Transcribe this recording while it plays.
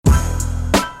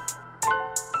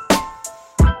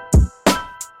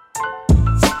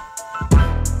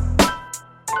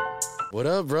What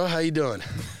up, bro? How you doing?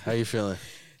 How you feeling?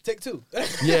 Take two.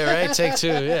 Yeah, right? Take two,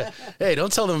 yeah. Hey,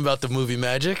 don't tell them about the movie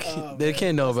magic. They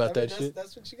can't know about that shit.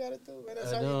 That's what you got to do, man.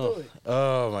 That's how you do it.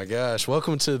 Oh, my gosh.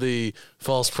 Welcome to the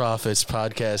False Prophets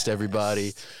podcast,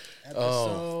 everybody.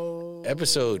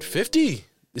 Episode 50.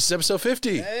 This is episode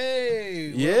 50.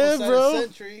 Hey. Yeah, bro.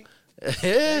 Century. Yeah.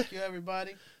 Thank you,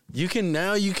 everybody. You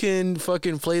can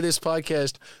fucking play this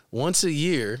podcast once a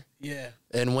year. Yeah.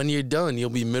 And when you're done, you'll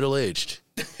be middle-aged.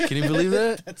 Can you believe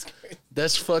that? That's great.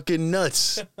 That's fucking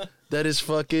nuts. That is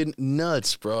fucking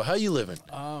nuts, bro. How you living?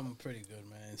 I'm pretty good,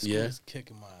 man. School's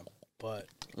kicking my butt.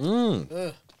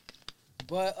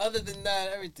 But other than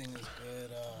that, everything is good.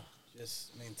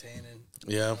 Just maintaining.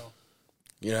 Yeah.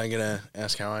 You're not going to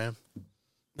ask how I am?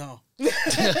 No.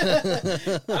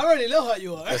 I already know how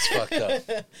you are. That's fucked up.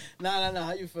 Nah.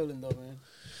 How you feeling, though, man?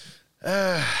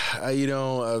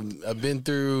 I've been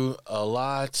through a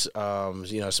lot.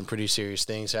 Some pretty serious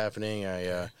things happening.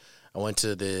 I went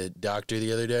to the doctor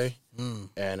the other day,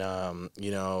 and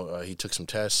he took some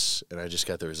tests, and I just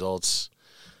got the results.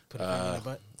 Put a finger in the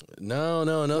butt?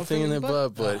 No, nothing in the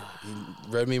butt. But he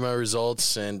read me my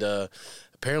results, and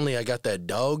apparently I got that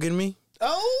dog in me.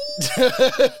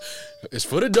 Oh. It's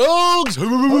for the dogs. For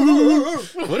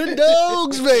the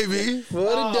dogs, baby. For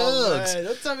the dogs. Man.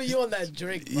 Don't tell me you on that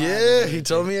Drake. Yeah, he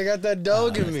told me I got that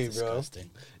dog in me, disgusting.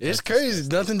 bro. It's crazy.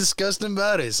 Disgusting. Nothing disgusting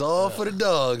about it. It's all for the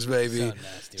dogs, baby.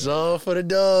 It's all for the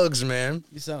dogs, man.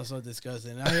 You sound so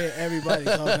disgusting. I hear everybody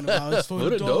talking about it's for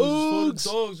the dogs.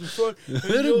 For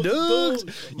the dogs.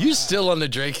 You still on the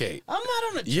Drake hate. I'm not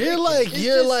on the Drake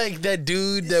You're like that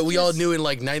dude that we all knew in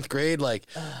like 9th grade. Like,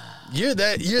 you're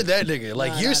that nigga.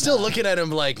 Like, you're still looking at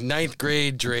him like 9th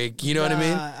grade Drake. You know what I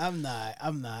mean? I'm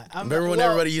not. Remember when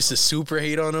everybody used to super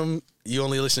hate on him? You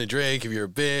only listen to Drake if you're a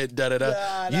bit,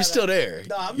 da-da-da. You still there.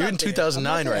 No, I'm you're not in there.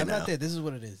 2009 right now. I'm not there. This is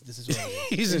what it is.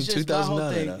 He's in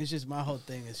 2009 now. It's just my whole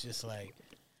thing. It's just like,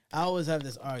 I always have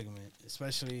this argument,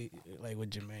 especially like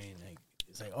with Jermaine. Like,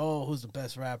 it's like, oh, who's the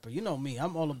best rapper? You know me.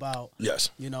 I'm all about,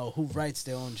 who writes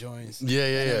their own joints. Yeah.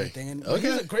 Everything. And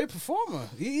he's a great performer.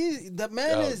 That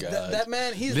man.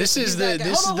 This is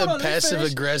the passive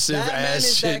aggressive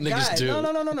ass shit niggas do.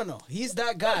 No. He's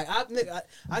that guy.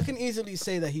 I can easily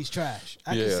say that he's trash.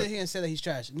 I can sit here and say that he's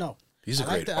trash. No. He's a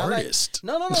great artist.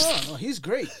 No. He's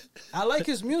great. I like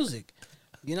his music.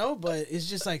 But it's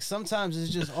just like sometimes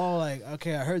it's just all like,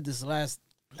 okay, I heard this last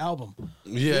album.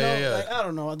 Yeah. Like, I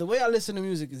don't know. The way I listen to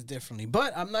music is differently.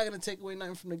 But I'm not gonna take away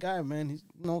nothing from the guy, man. He's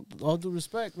all due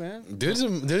respect, man. Dude's a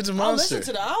monster. I'll listen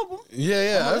to the album.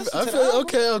 Yeah. I feel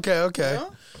okay.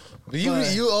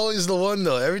 You always the one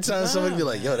though. Every time somebody be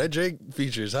like, "Yo, that Drake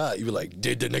feature is hot," you be like,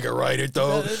 "Did the nigga write it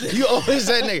though?" You always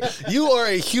that nigga. You are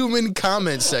a human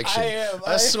comment section.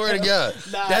 I swear to God,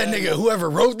 that nigga, whoever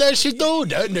wrote that shit though,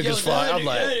 that nigga's fire. I'm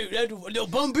like, Lil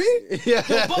Bumby, Lil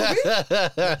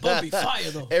Bumby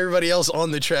fire though. Everybody else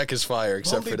on the track is fire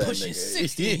except for that pushing nigga.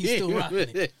 60, he's still rocking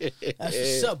it. That's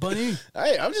what's up, Bunny.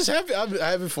 I'm just happy. I'm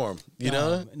happy for him.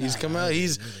 He's come out.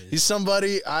 He's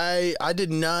somebody. I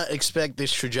did not expect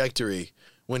this trajectory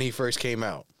when he first came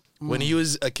out. When he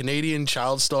was a Canadian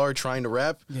child star trying to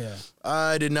rap,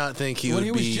 I did not think he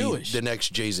would be Jewish. the next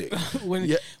Jay-Z. when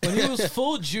he was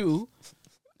full Jew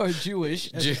or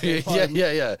Jewish.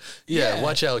 Yeah.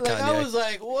 Watch out, like, Kanye. I was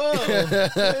like, whoa,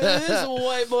 there's a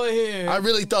white boy here. I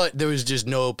really thought there was just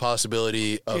no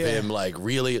possibility of him like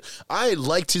really. I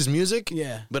liked his music,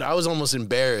 but I was almost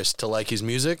embarrassed to like his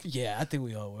music. Yeah, I think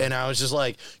we all were. And I was just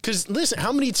like, because listen,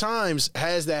 how many times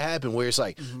has that happened where it's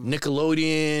like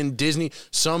Nickelodeon, Disney,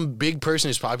 some big person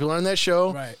is popular on that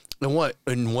show, right? And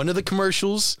in one of the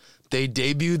commercials, they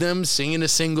debut them singing a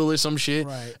single or some shit,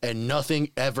 and nothing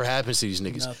ever happens to these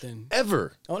niggas. Nothing.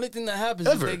 Ever. Only thing that happens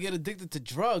is they get addicted to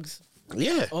drugs.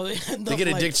 Yeah. Or they get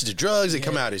addicted to drugs. They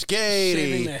come out as gay.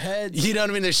 Shaving their heads. You know what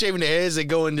I mean? They're shaving their heads. They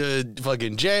go into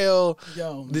fucking jail.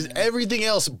 There's man. everything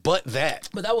else but that.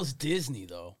 But that was Disney,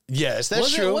 though. Yes,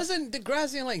 that's true. Wasn't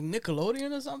Degrassi on like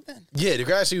Nickelodeon or something? Yeah,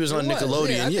 Degrassi was on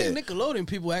Nickelodeon. Yeah, I think Nickelodeon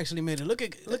people actually made it. Look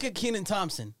at Kenan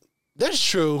Thompson. That's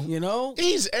true.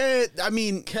 He's,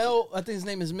 Kel, I think his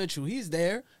name is Mitchell. He's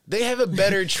there. They have a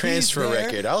better transfer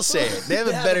record. I'll say it. They have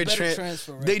a better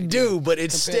transfer record. They do, but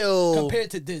it's still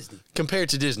compared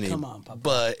to Disney. Come on, Papa.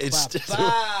 But it's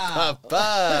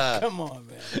Papa. Come on,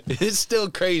 man. It's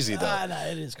still crazy though. Nah,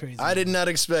 it is crazy. I did not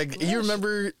expect. You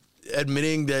remember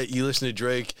admitting that you listen to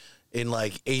Drake in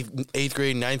like eighth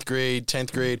grade, ninth grade,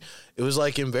 10th grade. It was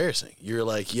like embarrassing. You're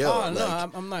like, yo. Oh,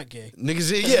 no, I'm not gay.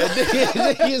 Niggas,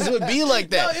 niggas would be like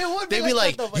that. No, it would be They'd be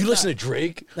like, that, though, you listen to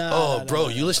Drake? Bro,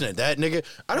 you listen to that nigga?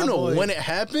 I don't know when it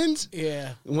happened.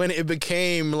 Yeah. When it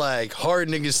became like hard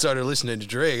niggas started listening to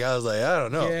Drake, I was like, I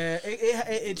don't know. Yeah,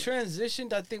 it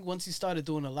transitioned, I think, once he started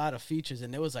doing a lot of features,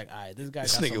 and it was like, all right, this guy got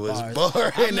some nigga was bars.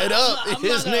 barring it up.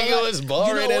 This nigga was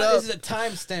barring it up. This is a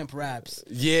timestamp raps.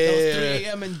 Yeah. Those 3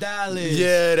 a.m. in Dallas.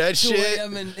 Yeah, that 2 shit. 2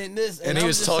 a.m. in this. And he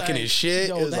was talking his shit.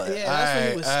 Yo, it was like, that's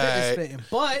when he was spitting.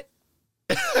 But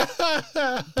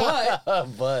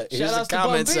here's the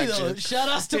comment section. Shout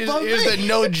outs to Bum B. Here's the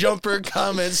no jumper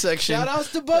comment section. Shout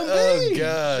outs to Bum B. Oh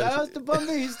god. Shout outs to Bum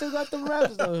B. He still got them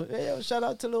raps though. Hey, yo, shout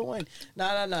out to Lil Wayne.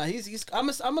 Nah. He's. I'm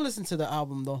gonna listen to the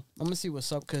album though. I'm gonna see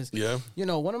what's up because you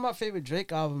know, one of my favorite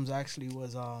Drake albums actually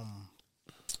was I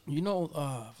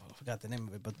forgot the name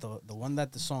of it, but the one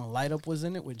that the song Light Up was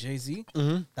in it with Jay-Z.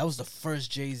 Mm-hmm. That was the first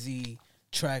Jay-Z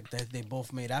track that they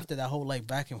both made after that whole like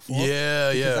back and forth.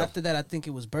 Yeah. After that, I think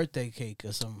it was Birthday Cake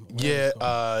or something.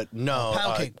 No,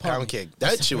 Pound Cake.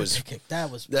 That shit was fire.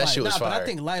 That shit was fire. But I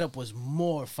think Light Up was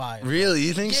more fire. Really,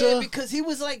 you think so? Yeah, because he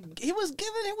was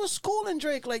schooling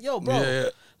Drake like, yo, bro.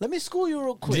 Let me school you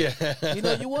real quick. Yeah. You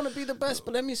know, you want to be the best,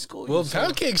 but let me school you. Well,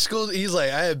 Pound Cake school, he's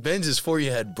like, I had Benzes before you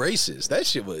had braces. That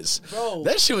shit was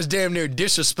damn near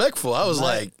disrespectful. I was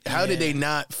like, how did they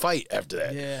not fight after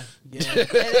that? Yeah.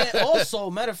 and also,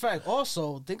 matter of fact,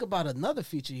 think about another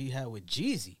feature he had with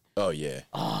Jeezy. Oh, yeah.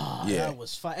 Oh, yeah. That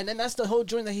was fire. And then that's the whole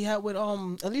joint that he had with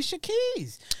Alicia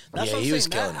Keys. That's what I'm saying.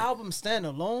 That album, Stand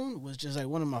Alone, was just like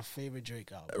one of my favorite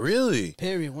Drake albums. Really?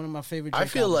 Period. One of my favorite Drake albums.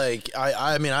 I feel albums. like,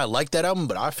 I mean, I like that album,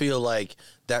 but I feel like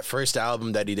that first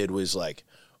album that he did was like,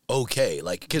 okay,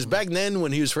 like, because back then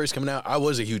when he was first coming out, I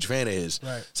was a huge fan of his,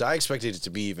 so I expected it to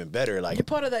be even better. Like, you're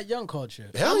part of that young culture.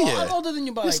 Hell yeah, I'm older than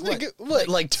you by like what?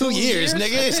 Like 2 years,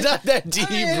 nigga. It's not that deep,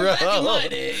 bro. Back in my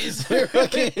days.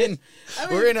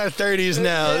 We're in our 30s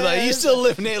now. Yeah, like, you still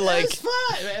living it like. It's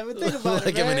fine, man. But think about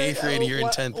like it, I'm in 8th grade, you're in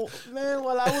 10th. Man,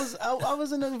 while I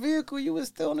was in a vehicle, you was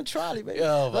still on the trolley, baby.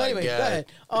 Oh my god. Go ahead.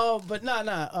 But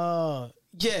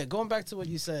yeah, going back to what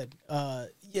you said.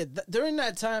 During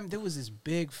that time, there was this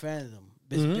big fandom.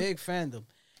 Big fandom.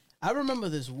 I remember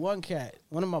this one cat,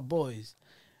 one of my boys,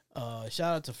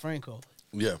 shout out to Franco.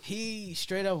 Yeah. He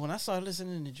straight up, when I started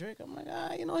listening to Drake, I'm like,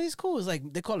 he's cool. It's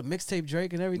like, they call it mixtape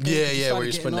Drake and everything. Yeah, where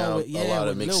he's putting out a lot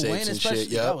of mixtapes and shit.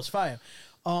 Yeah. That was fire.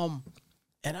 And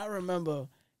I remember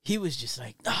he was just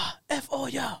like, F all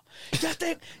y'all. Y'all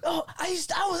think, I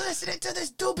was listening to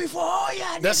this dude before all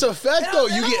y'all. That's a fact, though.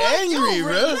 You get angry,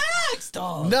 bro. Relax,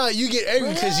 dog. Nah, you get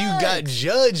angry because you got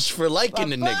judged for liking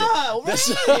the nigga. That's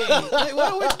like,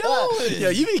 what are we doing? Yeah,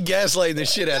 you be gaslighting the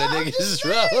shit out of niggas,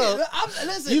 bro.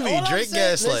 Listen, you be Drake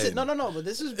gaslighting. No, but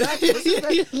this was back.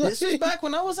 This was back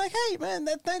when I was like, hey, man,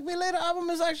 that Thank Me Later album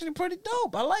is actually pretty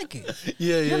dope. I like it.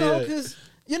 Yeah. Because...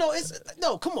 You know,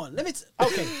 come on. Let me.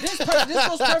 Okay, this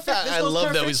goes perfect. I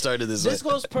love that we started this. This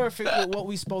goes perfect with what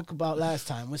we spoke about last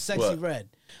time with Sexy Red.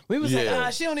 We was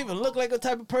like, she don't even look like a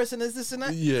type of person as this and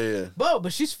that. Yeah.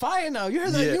 But she's fire now. You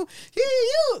heard that? You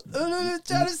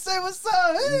trying to say what's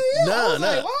up? Nah.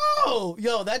 Like, whoa,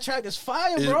 yo, that track is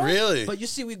fire, bro. Really? But you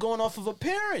see, we going off of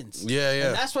appearance. Yeah.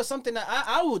 And that's what something that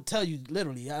I would tell you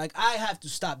literally. Like, I have to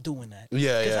stop doing that.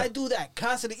 Yeah. Because I do that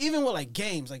constantly, even with like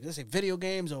games, like let's say video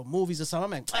games or movies or something.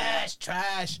 I'm like, it's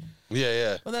trash.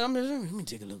 Yeah. But then I'm just, let me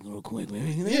take a look real quick, man.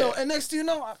 You know, and next thing you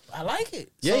know, I like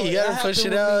it. Yeah, so you gotta push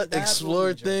it out,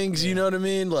 explore things. You know what I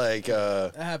mean? Like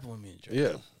that happened with me and Drake.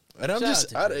 Yeah. And I'm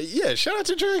shout out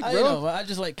to Drake, bro. I know, I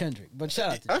just like Kendrick, but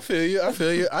shout out to Drake. I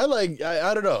feel you.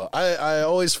 I don't know. I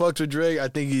always fucked with Drake. I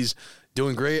think he's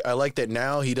doing great. I like that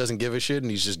now he doesn't give a shit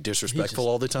and he's just disrespectful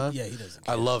all the time. Yeah, he doesn't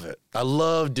care. I love it. I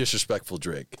love disrespectful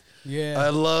Drake. Yeah. I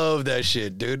love that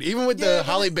shit, dude. Even with the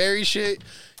Halle Berry shit.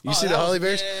 You see the Halle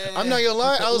Berry? I'm not gonna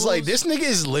lie. I was like, this nigga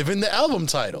is living the album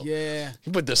title. Yeah.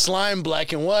 He put the slime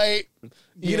black and white.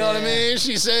 You know what I mean?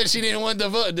 She said she didn't want the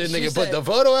vote. The nigga put the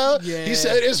photo out. Yeah. He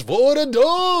said it's for the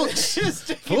dogs.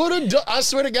 For the dogs. I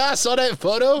swear to God, I saw that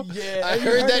photo. Yeah. I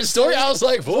heard that story. I was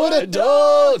like, for the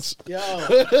dogs. Yo.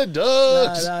 For the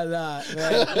dogs. Nah.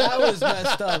 Man, that was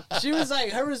messed up. She was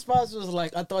like, her response was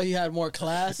like, I thought he had more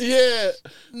class. Yeah.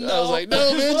 No, I was like, no,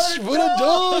 bitch. For the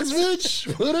dogs,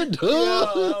 bitch. For the dogs.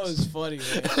 Yo, that was funny,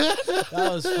 man.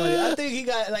 That was funny. I think he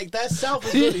got, like, that self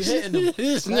is really hitting him.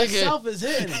 That self is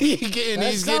hitting him.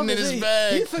 He's getting in his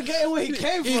bag. He forgetting where he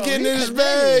came from. He's getting in his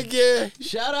bag, yeah.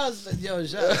 Shout outs. That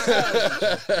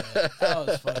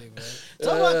was funny, man.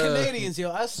 Talk about Canadians, yo.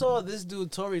 I saw this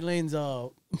dude, Tory Lanez,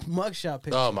 mugshot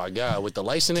picture. Oh my God, with the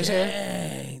lice in his hair?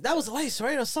 Dang. That was lice,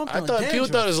 right? Or something. I thought people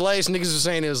thought it was lice. Niggas were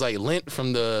saying it was like lint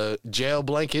from the jail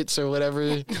blankets or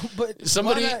whatever. But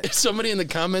somebody in the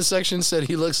comment section said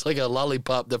he looks like a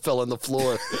lollipop that fell on the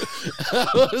floor.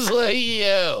 I was like,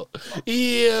 yo.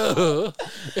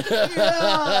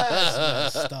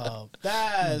 That's messed up.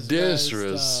 That's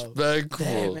disrespectful.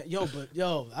 Damn, man.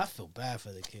 Yo, I feel bad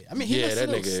for the kid. I mean, he looks a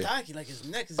little stocky, like his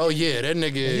neck is. Oh yeah, that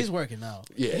nigga. He's working out.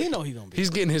 Yeah, he know he gonna be. He's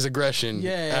getting his aggression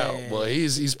out. Well,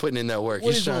 he's putting in that work.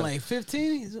 What he's trying, like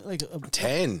 15? He's like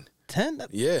 10. 10?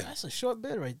 Yeah, that's a short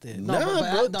bid right there.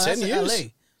 Bro, 10 years. LA.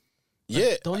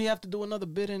 Yeah, don't he have to do another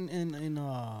bid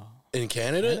in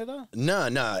Canada?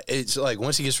 Nah. It's like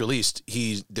once he gets released,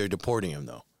 they're deporting him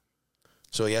though.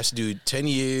 So he has to do 10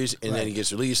 years, and then he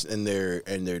gets released, and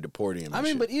they're deporting him. I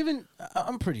mean, but even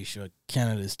I'm pretty sure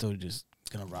Canada is still just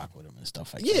gonna rock with him and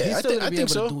stuff like that. Yeah, he's still gonna be able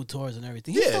so. to do tours and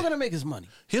everything. He's still gonna make his money.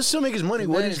 He'll still make his money.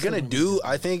 What he's gonna do,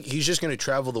 I think he's just gonna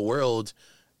travel the world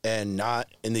and not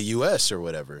in the U.S. or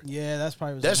whatever. Yeah, that's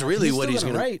probably really what he's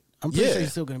gonna write. I'm pretty sure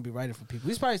he's still gonna be writing for people.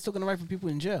 He's probably still gonna write for people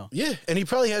in jail. Yeah, and he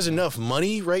probably has enough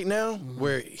money right now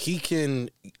where he can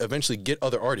eventually get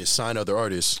other artists, sign other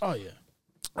artists. Oh yeah,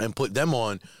 and put them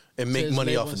on. And make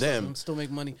money off of them. And still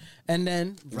make money. And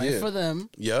then, for them.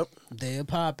 Yep. They're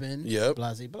popping. Yep.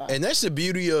 Blah, blah. And that's the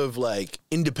beauty of, like,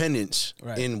 independence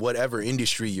in whatever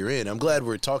industry you're in. I'm glad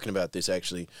we're talking about this,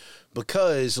 actually.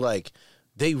 Because, like,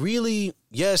 they really,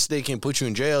 yes, they can put you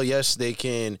in jail. Yes,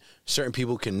 certain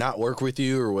people can not work with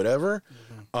you or whatever.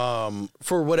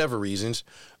 For whatever reasons.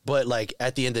 But, like,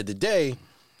 at the end of the day,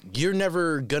 you're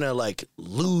never gonna like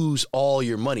lose all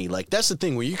your money. Like that's the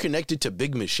thing when you're connected to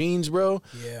big machines, bro.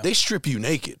 Yeah. They strip you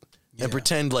naked and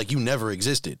pretend like you never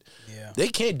existed. Yeah. They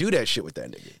can't do that shit with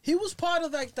that nigga. He was part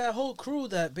of like that whole crew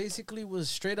that basically was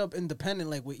straight up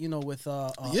independent, like with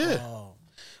oh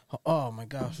my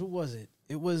gosh, who was it?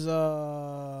 It was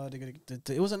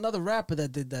another rapper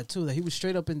that did that too. That he was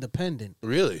straight up independent.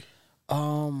 Really?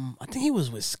 I think he was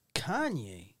with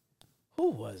Kanye. Who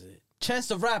was it? Chance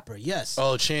the Rapper, yes.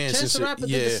 Oh, Chance. Chance the Rapper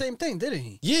did the same thing, didn't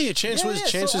he? Yeah. Chance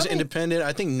was independent.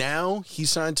 I think now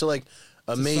he's signed to like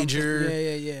a major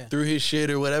through his shit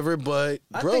or whatever. But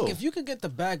I think if you could get the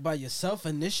bag by yourself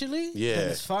initially, then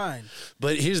it's fine.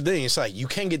 But here's the thing: it's like you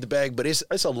can get the bag, but it's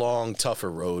a long, tougher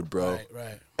road, bro.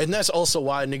 Right. And that's also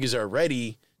why niggas are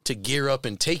ready to gear up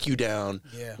and take you down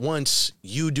once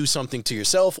you do something to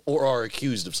yourself or are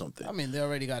accused of something. I mean, they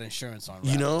already got insurance on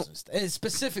rappers. You know? And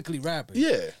specifically rappers.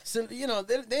 Yeah. So, you know,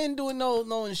 they ain't doing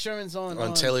no insurance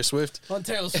on Taylor Swift? On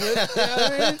Taylor Swift. You know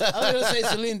what I mean? I was going to say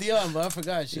Celine Dion, but I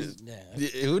forgot. She's,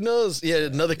 who knows? Yeah,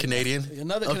 another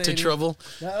Canadian. Up to trouble.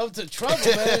 Up to trouble,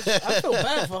 man. I feel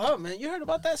bad for her, man. You heard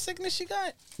about that sickness she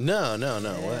got? No. Yeah,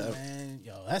 man.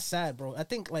 Yo, that's sad, bro. I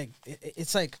think, like,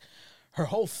 it's like... her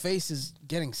whole face is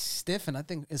getting stiff, and I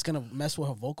think it's going to mess with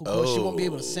her vocal cords. She won't be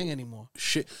able to sing anymore.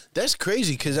 Shit. That's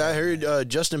crazy, because I heard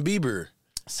Justin Bieber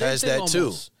has that, almost.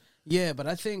 Too. Yeah, but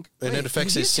I think... And it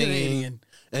affects his singing. Canadian.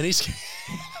 And he's...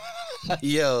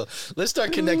 Yo, let's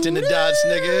start connecting the dots,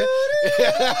 nigga.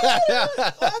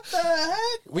 What the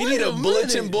heck? We need a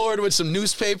bulletin board with some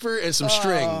newspaper and some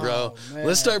string, bro. Man.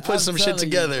 Let's start putting some shit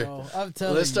together. I'm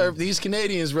telling you. Let's start. These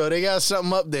Canadians, bro, they got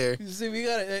something up there. You see, we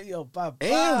got it. Yo,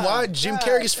 and why Jim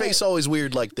Carrey's face always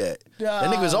weird like that? That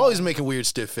nigga was always making weird,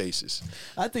 stiff faces.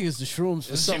 I think it's the shrooms.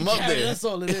 There's something up there. That's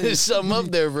all it is. There's something up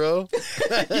there, bro.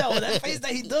 Yo, that face that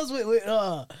he does with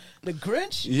the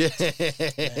Grinch. Yeah,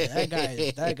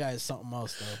 man, that guy is something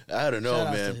else though. I don't know,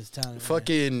 Shout man. out to his talent,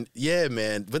 fucking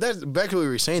man. But that's back to what we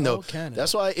were saying though.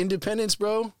 That's why independence,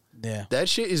 bro. Yeah, that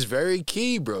shit is very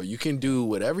key, bro. You can do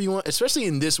whatever you want, especially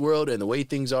in this world and the way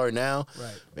things are now.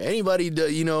 Right. Anybody,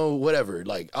 whatever.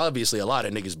 Like, obviously, a lot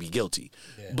of niggas be guilty.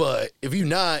 Yeah. But if you're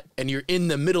not, and you're in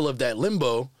the middle of that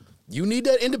limbo, you need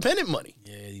that independent money.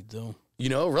 Yeah, you do. You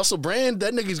know, Russell Brand,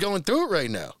 that nigga's going through it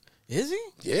right now. Is he?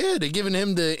 Yeah, they're giving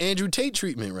him the Andrew Tate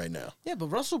treatment right now. Yeah, but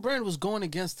Russell Brand was going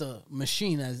against the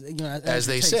machine, as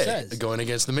they said, going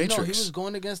against the Matrix. No, he was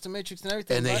going against the Matrix and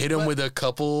everything. And they hit him with a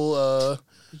couple,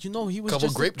 he was couple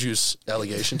grape juice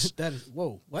allegations. That is,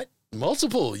 whoa, what?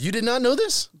 Multiple. You did not know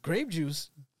this? Grape juice.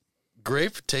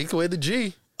 Grape, take away the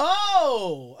G.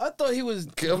 Oh, I thought he was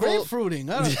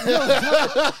grapefruiting. I don't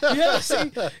know. You ever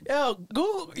see? Yo,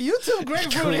 Google YouTube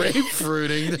grapefruiting.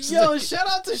 Grapefruiting. Yo, shout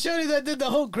out to Shorty that did the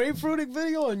whole grapefruiting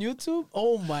video on YouTube.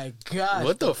 Oh my god.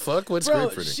 What the fuck? What's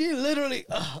grapefruiting? She literally.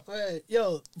 Man,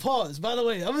 yo, pause. By the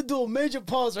way, I'm gonna do a major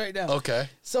pause right now. Okay.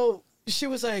 So she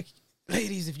was like,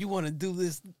 "Ladies, if you want to do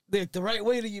this the right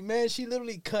way to you, man," she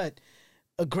literally cut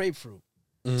a grapefruit.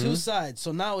 2 sides.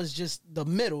 So now it's just the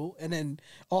middle and then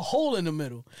a hole in the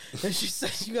middle. And she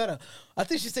said I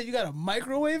think she said you gotta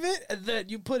microwave it and then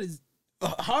you put his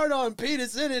hard-on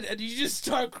penis in it and you just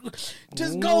start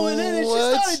just going in and she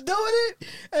started doing it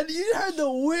and you heard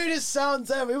the weirdest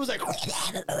sounds ever. It was like, what the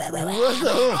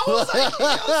I was like,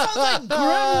 it sounds like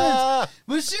gremlins.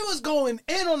 But she was going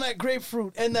in on that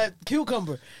grapefruit and that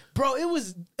cucumber. Bro, it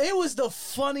was the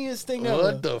funniest thing ever.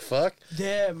 What the fuck?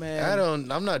 Yeah, man.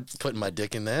 I'm not putting my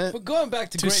dick in that. But going back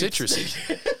to too grapes.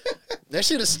 citrusy. That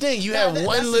shit is sting. You have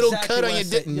one little cut on your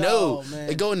dick. No,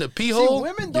 they go in the pee hole. See,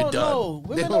 women don't know.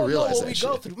 Women don't know what we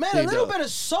go through. Man, a little bit of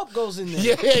soap goes in there.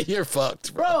 Yeah, you're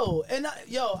fucked, bro. And I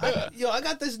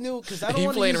got this new because I don't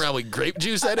want to playing around with grape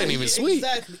juice. That ain't even sweet.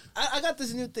 Exactly. I got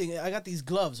this new thing. I got these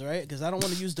gloves, right? Because I don't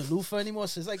want to use the loofah anymore.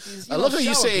 So it's like these. I love how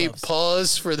you say gloves.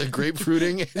 Pause for the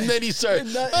grapefruiting, and then you start.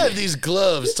 I have these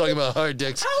gloves talking about hard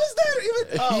dicks. How is that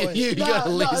even? Oh, you gotta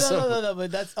leave some. No,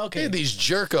 but that's okay. I have these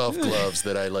jerk off gloves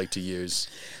that I like to use.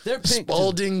 They're pink.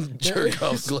 Spalding jerk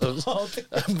off gloves.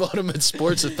 I bought them at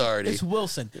Sports Authority. It's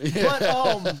Wilson. Yeah.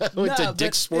 But went to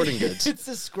Dick's Sporting Goods. It's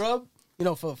a scrub,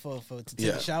 for to take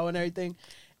a shower and everything.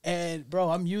 And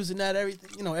bro, I'm using that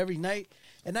every night,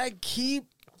 and I keep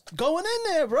going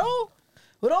in there, bro.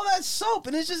 With all that soap,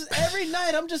 and it's just every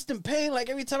night I'm just in pain. Like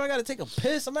every time I gotta take a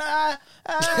piss, I'm like,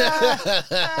 like,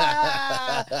 bro,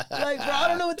 I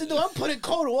don't know what to do. I'm putting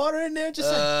cold water in there, just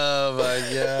like, oh my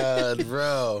god,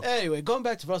 bro. Anyway, going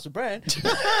back to Russell Brand,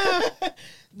 I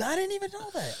didn't even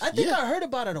know that. I think I heard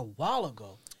about it a while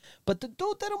ago, but the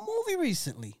dude did a movie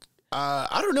recently.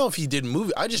 I don't know if he did a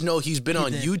movie. I just know he's been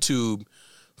on YouTube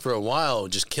for a while,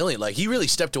 just killing it. Like, he really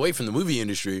stepped away from the movie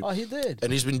industry. Oh, he did.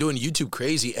 And he's been doing YouTube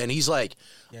crazy, and he's like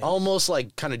almost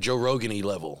like kind of Joe Rogan-y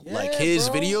level. Yeah, like, his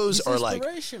videos are like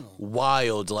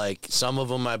wild. Like, some of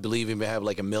them I believe even have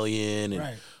like 1 million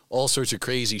and all sorts of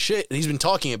crazy shit. And he's been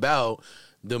talking about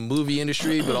the movie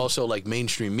industry, but also like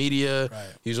mainstream media. Right.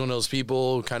 He's one of those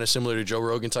people kind of similar to Joe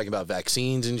Rogan, talking about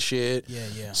vaccines and shit.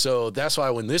 Yeah. So that's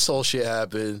why when this whole shit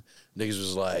happened, niggas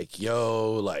was like,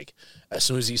 yo, like, as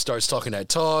soon as he starts talking that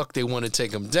talk, they want to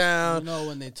take him down. You know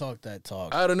when they talk that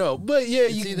talk. I don't know. But yeah,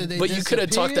 you could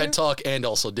have talked that talk and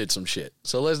also did some shit.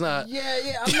 So let's not.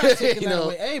 Yeah. I'm not taking that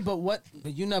away. Hey, but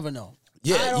you never know.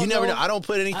 Yeah, you never know. I don't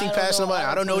put anything past somebody.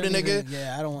 I don't know the nigga.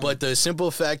 Yeah, I don't. But the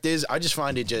simple fact is, I just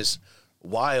find it just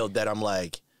wild that I'm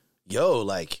like, yo,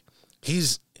 like,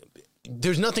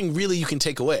 there's nothing really you can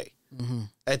take away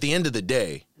at the end of the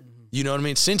day. You know what I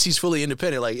mean? Since he's fully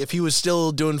independent, like, if he was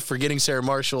still doing Forgetting Sarah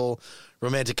Marshall,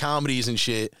 romantic comedies and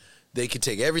shit, they could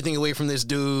take everything away from this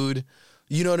dude.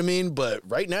 You know what I mean? But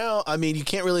right now, I mean, you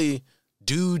can't really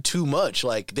do too much.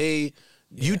 Like,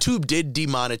 YouTube did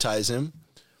demonetize him.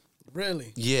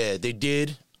 Really? Yeah, they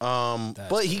did.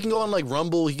 But he can go on like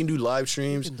Rumble. He can do live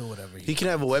streams. He can do whatever. He can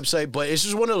have a website. But it's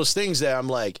just one of those things that I'm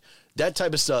like, that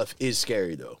type of stuff is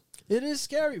scary though. It is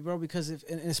scary, bro, because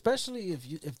especially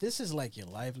if this is like your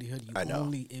livelihood,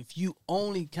 if you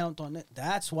only count on it.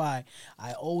 That's why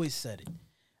I always said it.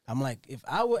 I'm like, if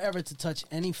I were ever to touch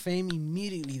any fame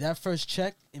immediately, that first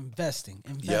check, investing.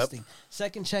 Yep.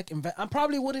 Second check, I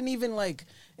probably wouldn't even like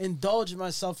indulge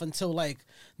myself until like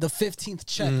the 15th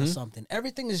check or something.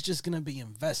 Everything is just gonna be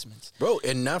investments, bro.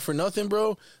 And not for nothing,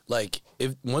 bro. Like,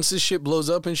 if once this shit blows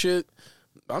up and shit,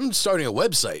 I'm starting a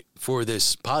website for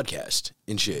this podcast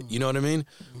and shit. You know what I mean?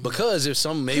 Because if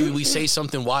maybe we say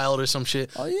something wild or some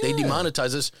shit, they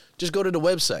demonetize us. Just go to the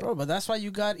website, bro. But that's why you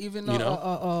got even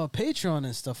Patreon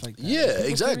and stuff like that. Yeah,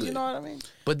 exactly. You know what I mean?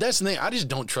 But that's the thing. I just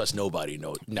don't trust nobody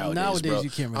nowadays, bro. You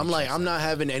can't. Really I'm like, I'm not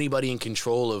having anybody in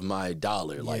control of my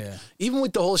dollar. Like, even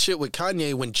with the whole shit with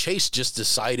Kanye, when Chase just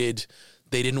decided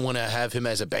they didn't want to have him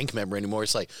as a bank member anymore,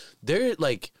 it's like they're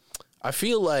like, I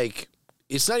feel like.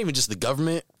 It's not even just the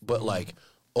government, but like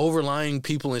overlying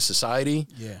people in society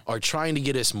are trying to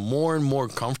get us more and more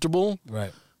comfortable,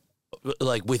 right?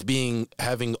 Like with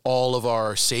having all of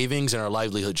our savings and our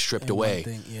livelihood stripped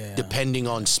away, depending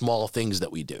on small things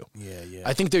that we do. Yeah.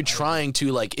 I think they're trying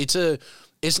to like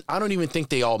I don't even think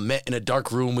they all met in a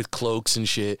dark room with cloaks and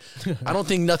shit. I don't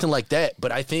think nothing like that,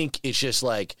 but I think it's just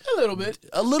like a little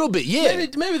bit, yeah.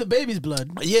 Maybe the baby's blood.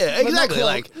 Yeah, exactly.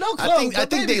 No cloak, I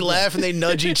think they laugh and they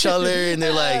nudge each other and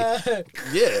they're like,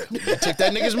 "Yeah, we took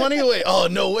that nigga's money away." Oh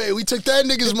no way, we took that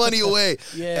nigga's money away.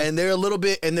 Yeah, and they're a little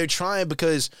bit, and they're trying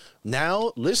because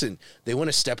now, listen, they want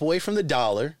to step away from the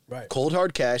dollar, cold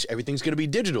hard cash. Everything's gonna be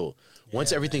digital.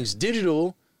 Once everything's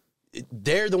digital,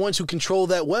 they're the ones who control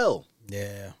that well.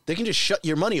 Yeah. They can just shut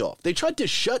your money off. They tried to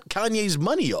shut Kanye's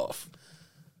money off.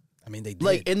 I mean, they did.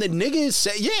 Like, and the nigga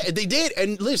said, they did.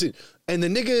 And listen, and the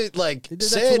nigga, like,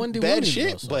 said bad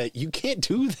shit, but you can't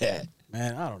do that.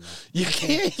 Man, I don't know.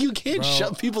 You can't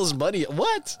shut people's money.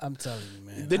 What? I'm telling you,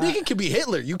 man. The nigga could be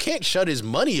Hitler. You can't shut his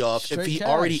money off if he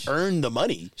already earned the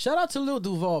money. Shout out to Lil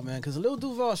Duval, man, because Lil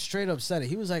Duval straight up said it.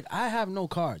 He was like, I have no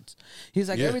cards. He's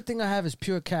like, everything I have is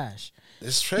pure cash.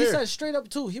 It's fair. He said straight up,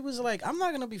 too. He was like, I'm not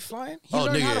going to be flying. He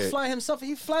learned how to fly himself.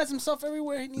 He flies himself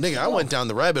everywhere he needs to go. I went down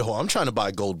the rabbit hole. I'm trying to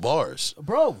buy gold bars.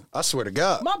 Bro. I swear to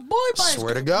God. My boy buys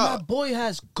swear to God. My boy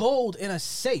has gold in a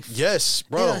safe. Yes,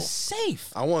 bro. In a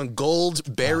safe. I want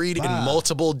gold buried in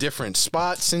multiple different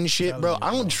spots and shit, bro. I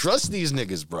don't trust these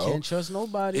niggas, bro. Can't trust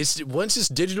nobody. Once it's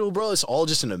digital, bro, it's all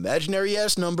just an imaginary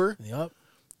ass number. Yep.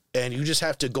 And you just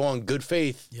have to go on good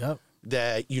faith. Yep.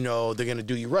 That, they're going to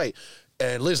do you right.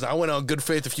 And listen, I went on good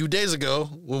faith a few days ago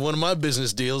with one of my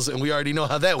business deals, and we already know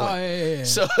how that went. Oh, yeah.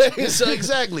 So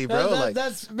exactly, bro.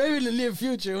 That's maybe in the near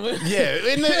future. Yeah,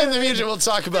 in the future we'll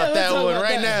talk about that one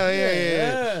right now.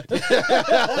 Yeah. Can't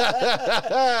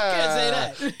say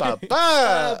that.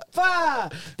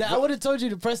 Papa. I would have told you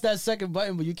to press that second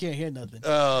button, but you can't hear nothing.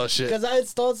 Oh shit! Because I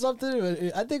installed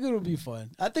something. I think it would be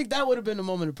fun. I think that would have been the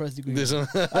moment to press the green. I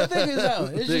think it's that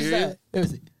one. It's just that. Let me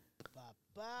see.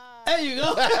 There you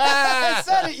go. I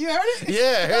said it. You heard it?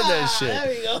 Yeah, I heard that shit.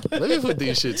 There you go. Let me put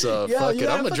these shits off. Fuck it.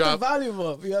 I'm gonna drop the volume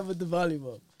up. You have to put the volume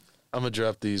up. I'm gonna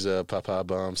drop these Papa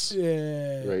bombs.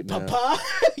 Yeah. Right now. Papa?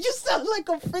 You sound like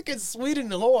a freaking Sweden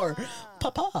whore.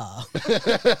 Papa.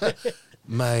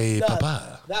 My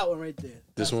papa. That one right there.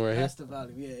 This one right here? That's the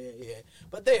volume. Yeah.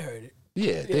 But they heard it.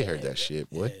 Yeah, they heard that shit,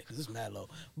 boy. Yeah, because it's mad low.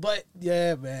 But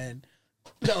yeah, man.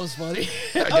 That was funny.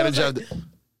 I gotta drop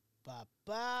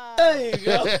There you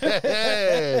go.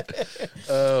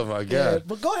 Oh my God! Yeah,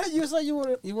 but go ahead. You said you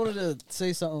wanted to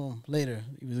say something later.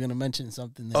 You was gonna mention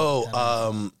something.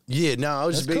 Yeah. No, I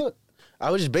was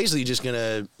just basically just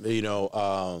gonna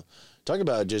talk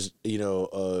about just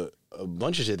a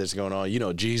bunch of shit that's going on.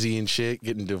 Jeezy and shit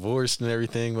getting divorced and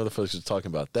everything. Motherfuckers are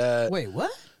talking about that. Wait,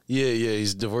 what? Yeah.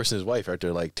 He's divorcing his wife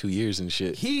after like 2 years and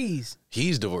shit. He's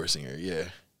divorcing her. Yeah.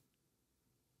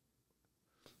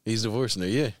 He's divorcing her,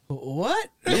 yeah. What?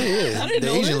 Yeah.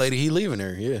 The Asian lady, he leaving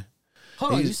her, yeah.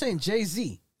 Hold on, you saying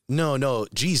Jay-Z? No,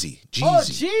 Jeezy. Oh,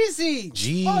 Jeezy.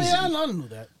 Jeezy. Oh, yeah, I knew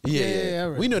that. Yeah.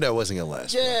 We knew that wasn't going to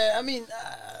last. Yeah, I mean...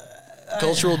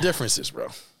 cultural differences, bro.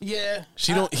 Yeah.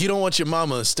 He don't want your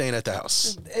mama staying at the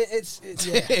house. It's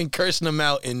yeah. And cursing them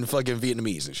out in fucking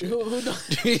Vietnamese and shit. Who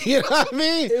don't? You know what I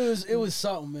mean? It was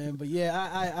something, man. But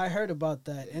yeah, I heard about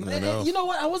that. And you know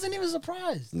what? I wasn't even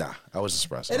surprised. Nah, I wasn't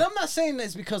surprised. And I'm not saying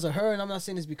it's because of her, and I'm not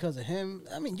saying it's because of him.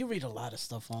 I mean, you read a lot of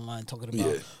stuff online talking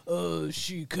about,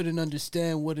 she couldn't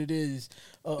understand what it is.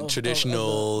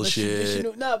 Traditional shit.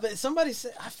 But somebody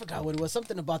said, I forgot what it was,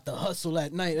 something about the hustle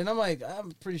at night. And I'm like,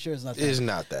 I'm pretty sure it's not that. It's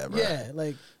not that, bro. Yeah,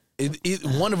 like.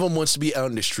 One of them wants to be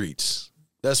out in the streets.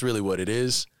 That's really what it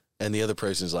is. And the other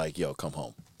person's like, yo, come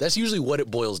home. That's usually what it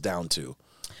boils down to.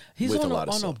 He's on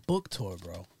a book tour,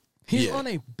 bro. He's on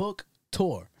a book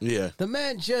tour. Yeah. The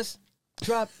man just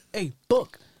dropped a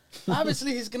book.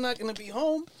 Obviously, he's not going to be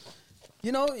home.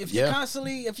 If you're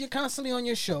constantly on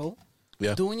your show,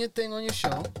 doing your thing on your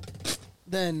show,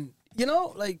 then,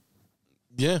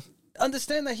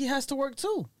 understand that he has to work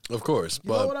too. Of course.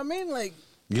 You know what I mean? Like,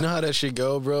 you know how that shit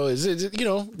go, bro?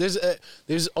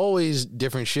 There's always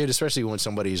different shit, especially when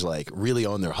somebody's like really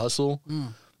on their hustle.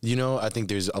 I think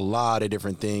there's a lot of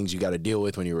different things you got to deal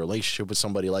with when you're in a relationship with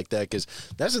somebody like that. Because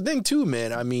that's the thing too,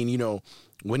 man. I mean,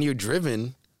 when you're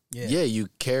driven, you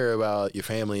care about your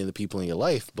family and the people in your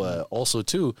life. But also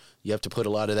too, you have to put a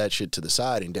lot of that shit to the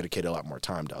side and dedicate a lot more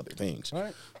time to other things.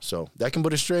 Right. So that can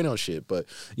put a strain on shit. But,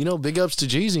 big ups to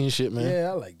Jeezy and shit, man. Yeah,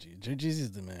 I like Jeezy.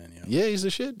 Jeezy's the man, Yeah, he's the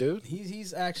shit, dude.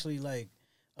 He's actually like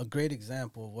a great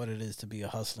example of what it is to be a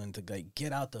hustler and to like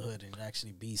get out the hood and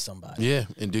actually be somebody. Yeah,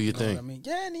 and do your thing. What I mean?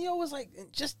 Yeah, and he always like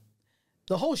just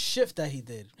the whole shift that he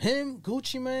did. Him,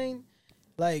 Gucci Mane,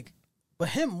 but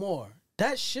him more.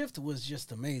 That shift was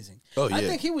just amazing. Oh, yeah. I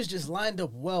think he was just lined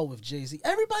up well with Jay-Z.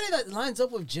 Everybody that lines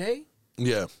up with Jay,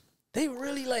 they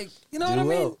really what I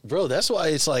mean? Bro, that's why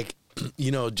it's like,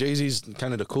 Jay-Z's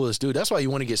kind of the coolest dude. That's why you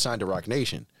want to get signed to Roc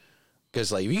Nation.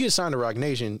 Because, if you get signed to Roc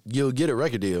Nation, you'll get a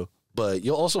record deal, but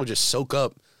you'll also just soak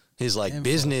up his,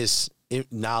 business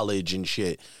knowledge and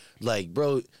shit.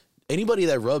 Bro, anybody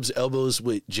that rubs elbows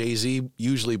with Jay-Z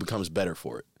usually becomes better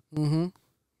for it. Mm-hmm.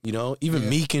 Even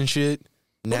Meek and shit.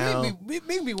 Now,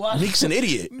 Meek's an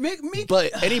idiot. Meek,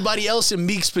 but anybody else in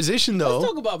Meek's position, though,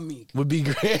 let's talk about Meek. Would be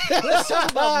great. Let's talk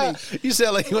about Meek. You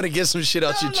sound like you want to get some shit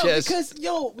out your chest. Because,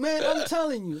 man, I'm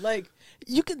telling you,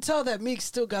 you can tell that Meek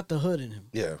still got the hood in him.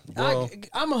 Yeah.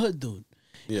 I'm a hood dude.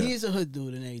 Yeah. He's a hood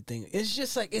dude and everything. It's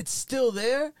just it's still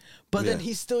there, but then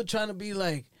he's still trying to be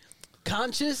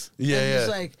conscious. Yeah. And he's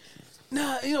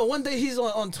nah, one day he's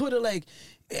on Twitter like,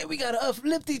 hey, we gotta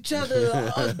uplift each other,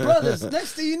 us brothers.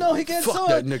 Next thing you know, he gets Fuck on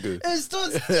that nigga. and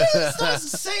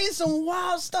starts saying some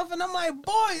wild stuff, and I'm like,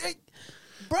 boy, hey,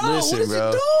 bro, Listen, what is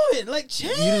bro. he doing? Like,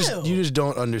 chill. You just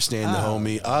don't understand the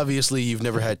homie. Obviously, you've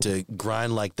never had to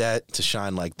grind like that to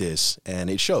shine like this, and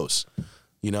it shows.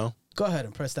 Go ahead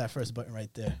and press that first button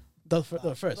right there. The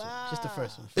first one, just the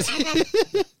first one.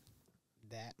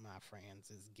 That, my friends,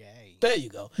 is gay. There you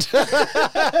go. Don't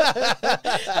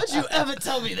you ever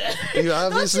tell me that. You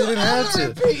obviously didn't have to.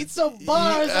 Repeat some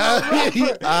bars.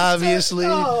 You obviously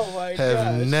Oh my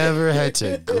have gosh. never had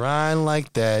to grind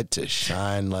like that to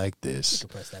shine like this.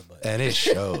 Press that button. And it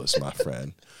shows, my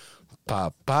friend.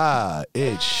 Papa,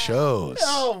 it shows.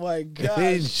 Oh my gosh.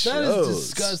 It That shows.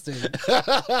 is disgusting. You're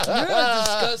a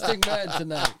disgusting man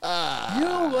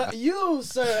tonight. You,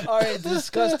 sir, are a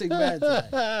disgusting man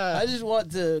tonight. I just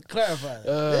want to clarify that.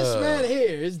 This man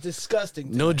here is disgusting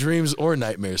tonight. No dreams or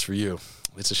nightmares for you.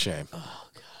 It's a shame. Oh,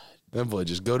 God. That boy,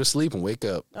 just go to sleep and wake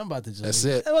up. I'm about to just That's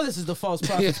leave. it. Well, this is the False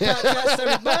Prophets Podcast,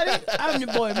 everybody. I'm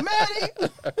your boy, Manny.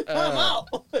 I'm out.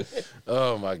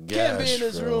 Oh, my gosh. Can't be in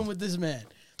this bro. room with this man.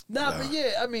 Nah, but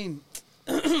yeah, I mean,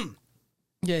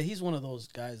 yeah, he's one of those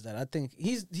guys that I think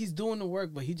he's doing the work,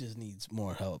 but he just needs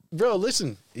more help. Bro,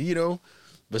 listen,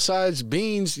 besides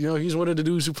Beans, he's one of the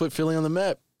dudes who put Philly on the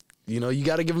map. You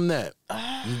got to give him that.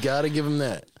 You got to give him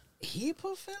that. He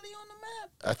put Philly on the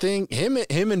map? I think him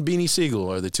and Beanie Siegel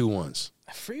are the two ones.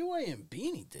 Freeway and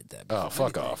Beanie did that. Oh, before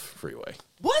fuck anything. off, Freeway.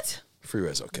 What?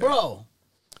 Freeway's okay. Bro,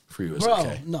 Freeway's bro,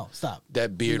 okay. no, stop.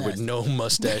 That beard with Nasty. no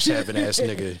mustache having ass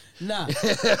nigga. Nah,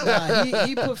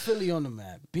 he put Philly on the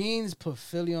map. Beans put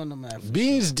Philly on the map.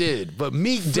 Beans did, but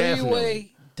Meek definitely.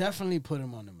 Freeway definitely put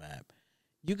him on the map.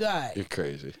 You got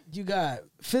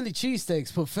Philly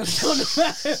cheesesteaks put Philly on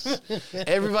the map.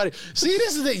 Everybody, see,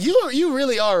 this is the you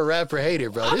really are a rapper hater,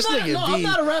 bro. I'm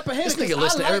not a rapper hater. This nigga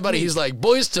listen to everybody. He's like,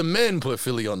 Boys to Men put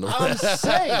Philly on the map. I'm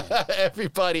saying.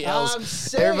 Everybody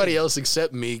else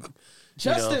except Meek.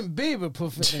 Justin Bieber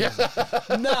put Philly on the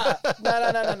map.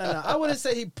 Nah. I wouldn't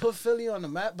say he put Philly on the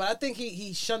map, but I think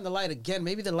he shunned the light again.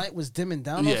 Maybe the light was dimming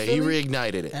down on Philly. Yeah, he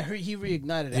reignited it. And he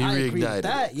reignited it. I agree with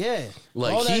that, yeah.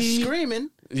 Like all that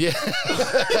screaming. Yeah.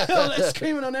 All that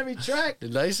screaming on every track.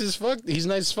 Nice as fuck. He's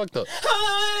nice as fuck, though.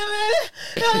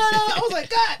 I was like,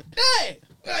 God dang.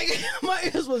 Like, my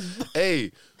ears was...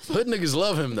 Hey, hood niggas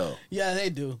love him, though. Yeah,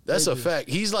 they do. That's a fact.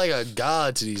 He's like a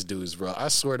god to these dudes, bro. I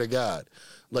swear to God.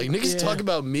 Like, niggas talk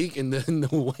about Meek in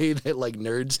the way that, like,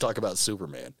 nerds talk about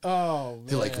Superman. Oh, man.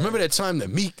 They're like, remember that time that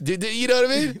Meek did that? You know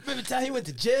what I mean? Remember the time he went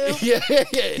to jail? Yeah. And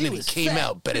then he was came fat.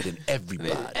 out better than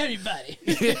everybody. Everybody.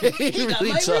 He got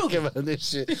really Mike talking Ruben. about this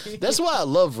shit. That's why I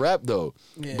love rap, though.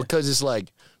 Yeah. Because it's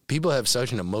like, people have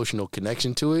such an emotional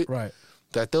connection to it. Right.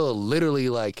 That they'll literally,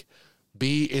 like,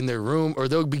 be in their room or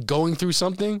they'll be going through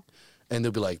something and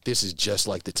they'll be like, this is just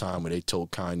like the time when they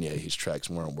told Kanye his tracks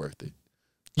weren't worth it.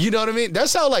 You know what I mean?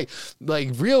 That's how like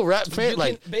real rap fans,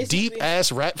 like deep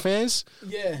ass rap fans,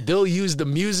 they'll use the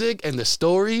music and the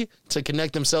story to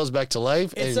connect themselves back to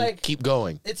life and like, keep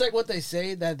going. It's like what they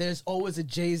say that there's always a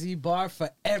Jay-Z bar for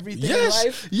everything in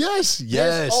life. Yes.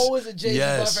 There's always a Jay-Z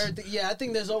bar for everything. Yeah, I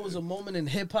think there's always a moment in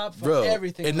hip hop for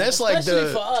everything. And that's especially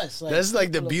like for us. Like, that's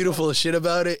like the beautiful shit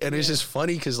about it. And it's just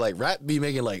funny because like rap be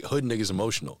making like hood niggas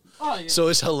emotional. Oh, yeah. So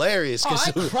it's hilarious.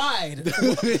 I cried.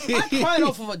 I cried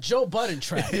off of a Joe Budden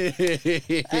track.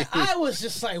 And I was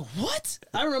just like, what?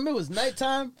 I remember it was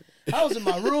nighttime. I was in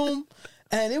my room,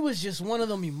 and it was just one of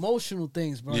them emotional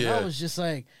things, bro. Yeah. I was just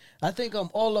like, I think I'm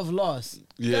all I've lost.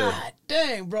 Yeah. God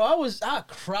dang, bro. I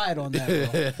cried on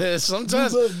that, bro.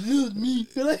 Sometimes me.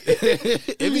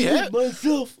 it be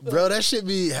myself. Bro, that shit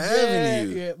be having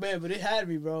you. Yeah, man, but it had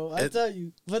me, bro. I tell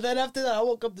you. But then after that, I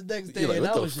woke up the next day. You're like, and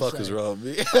what I the was fuck just is like, wrong with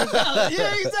me?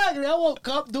 yeah, exactly. I woke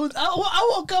up, dude. I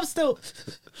woke up still.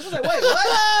 I was like, wait,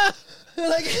 what?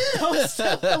 Like, I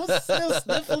was still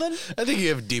sniffling. I think you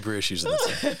have deeper issues than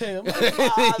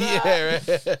that. Yeah, right.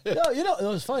 No, it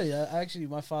was funny.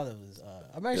 My father was.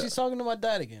 I'm actually talking to my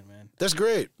dad again, man. That's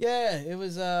great. Yeah, it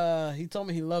was. He told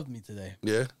me he loved me today.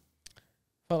 Yeah.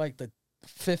 For like the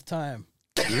 5th time.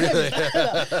 Really?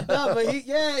 No, but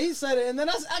he said it, and then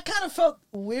I kind of felt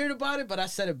weird about it, but I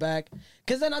said it back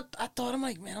because then I thought, I'm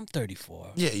like, man, I'm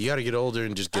 34. Yeah, you got to get older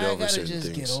and just get over certain things.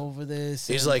 Get over this.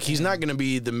 He's like, he's not going to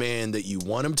be the man that you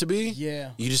want him to be.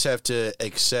 Yeah. You just have to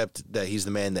accept that he's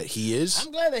the man that he is.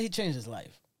 I'm glad that he changed his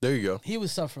life. There you go. He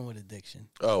was suffering with addiction.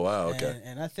 Oh, wow, okay.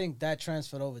 And I think that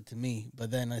transferred over to me, but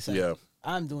then I said, yeah.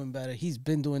 I'm doing better. He's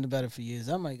been doing better for years.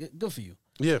 I'm like, good for you.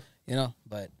 Yeah.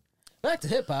 But Back to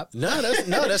hip hop. No,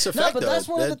 that's a fact. But that's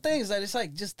though. one of the things that it's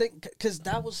like just think because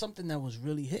that was something that was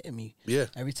really hitting me. Yeah.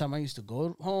 Every time I used to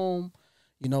go home,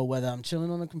 you know, whether I'm chilling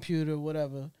on the computer or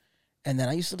whatever, and then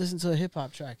I used to listen to a hip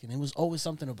hop track, and it was always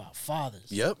something about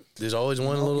fathers. Yep. There's always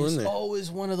one little in there.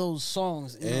 Always one of those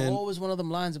songs, And always one of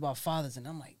them lines about fathers, and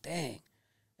I'm like, dang.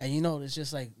 And you know, it's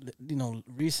just like, you know,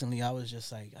 recently I was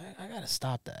just like, I gotta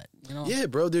stop that. You know? Yeah,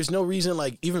 bro. There's no reason.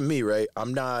 Like even me, right?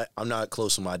 I'm not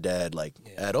close to my dad like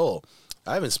at all.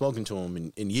 I haven't spoken to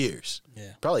him in years.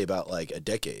 Yeah, probably about like a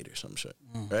decade or some shit.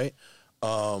 Right?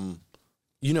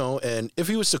 You know, and if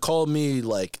he was to call me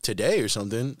like today or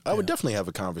something, I would definitely have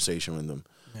a conversation with him.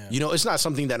 Yeah. You know, it's not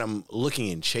something that I'm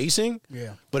looking and chasing.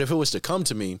 Yeah. But if it was to come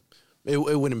to me, it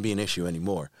wouldn't be an issue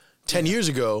anymore. 10 years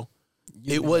ago.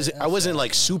 I wasn't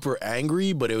like super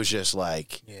angry, but it was just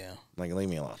like, like leave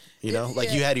me alone, you know,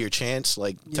 like you had your chance,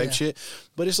 like type shit.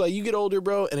 But it's like you get older,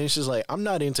 bro, and it's just like I'm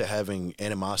not into having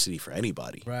animosity for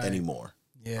anybody anymore.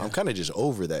 Yeah, I'm kind of just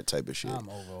over that type of shit. I'm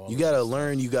over all you gotta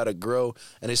learn, you gotta grow,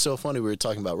 and it's so funny. We were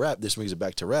talking about rap. This brings it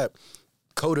back to rap.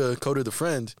 Coda the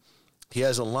friend, he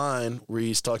has a line where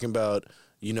he's talking about,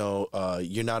 you know,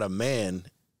 you're not a man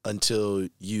until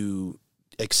you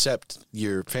accept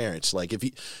your parents. Like if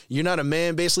you're not a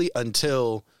man basically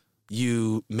until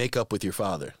you make up with your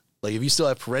father. Like if you still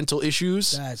have parental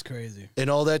issues, that's crazy, and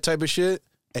all that type of shit,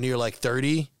 and you're like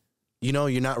 30, you know,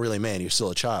 you're not really a man. You're still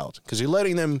a child because you're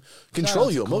letting them control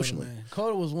you emotionally.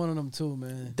 Coda was one of them too,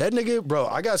 man. That nigga, bro.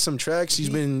 I got some tracks he's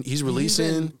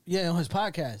releasing. On his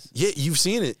podcast. Yeah, you've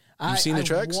seen it. You've seen the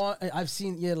tracks. I've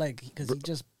seen like because he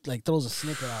just like throws a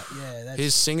snippet out. Yeah, that's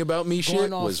his "Sing About Me"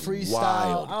 shit was freestyle.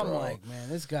 Wild. Bro. I'm like, man,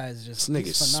 this guy's just this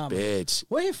nigga spits.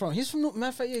 Where he from? He's from matter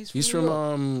of fact, yeah, he's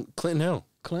from Clinton Hill.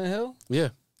 Clinton Hill. Yeah.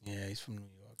 Yeah, he's from New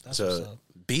York. That's so what's up.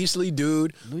 Beastly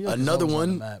dude. Another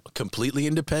one, completely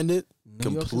independent.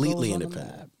 Completely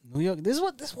independent. New York.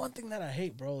 This one thing that I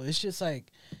hate, bro. It's just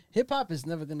like hip hop is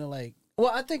never gonna like. Well,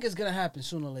 I think it's gonna happen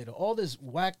sooner or later. All this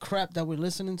whack crap that we're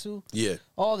listening to,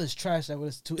 all this trash that we're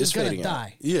listening to, it's gonna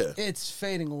die. Yeah, it's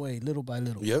fading away little by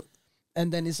little. Yep.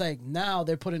 And then it's like now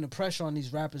they're putting the pressure on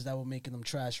these rappers that were making them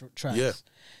trash tracks. Yeah.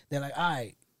 They're like, all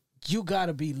right, you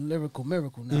gotta be lyrical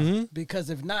miracle now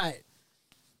because if not,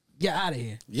 you're out of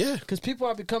here. Yeah. Because people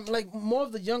are becoming, like, more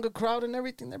of the younger crowd and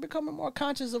everything, they're becoming more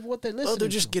conscious of what they're listening to. Oh, they're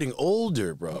just getting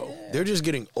older, bro. Yeah. They're just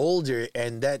getting older,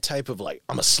 and that type of, like,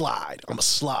 I'm a slide,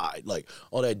 like,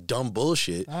 all that dumb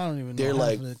bullshit. I don't even know. They're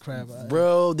like,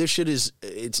 bro, this shit is,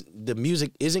 the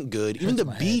music isn't good. Even the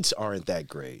beats aren't that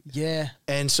great. Yeah.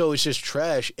 And so it's just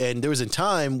trash. And there was a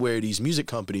time where these music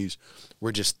companies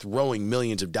were just throwing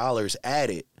millions of dollars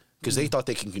at it because they thought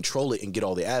they can control it and get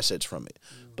all the assets from it.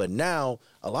 But now,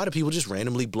 a lot of people just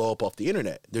randomly blow up off the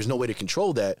internet. There's no way to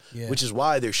control that, which is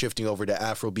why they're shifting over to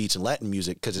Afro beats and Latin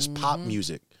music, because it's pop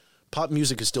music. Pop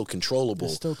music is still controllable.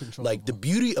 It's still controllable. Like, the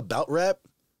beauty about rap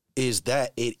is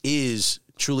that it is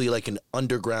truly like an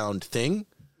underground thing.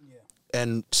 Yeah.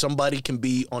 And somebody can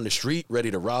be on the street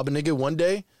ready to rob a nigga one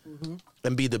day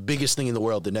and be the biggest thing in the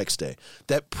world the next day.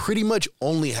 That pretty much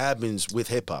only happens with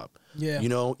hip-hop. Yeah. You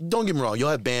know, don't get me wrong,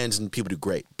 you'll have bands and people do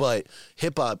great, but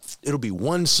hip hop, it'll be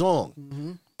one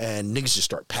song and niggas just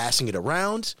start passing it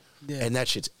around and that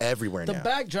shit's everywhere now. The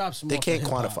bag drops more. They can't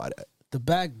quantify that. The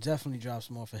bag definitely drops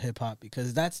more for hip hop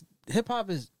because hip hop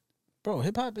is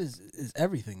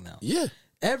everything now. Yeah.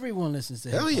 Everyone listens to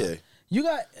hip hop. Hell yeah. You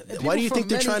got why do you think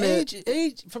they're trying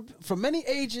to from many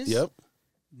ages,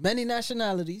 many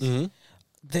nationalities,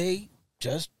 they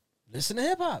just listen to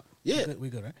hip hop. Yeah, we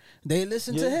good, right? They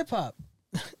listen to hip hop,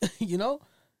 you know,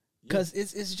 because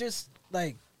it's just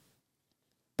like,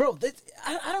 bro.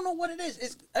 I don't know what it is.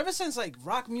 It's ever since like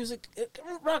rock music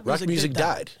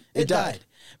died. It died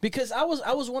because I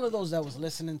was one of those that was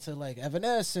listening to like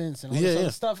Evanescence and all this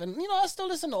other stuff, and you know I still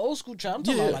listen to old school trap. I'm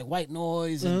talking about like White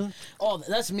Noise and all that.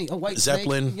 That's me. White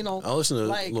Zeppelin. Snake, you know, I listen to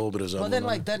like, a little bit of Zeppelin. But then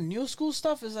like that new school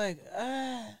stuff is like,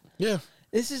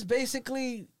 this is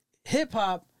basically hip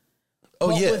hop.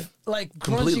 Oh yeah, with like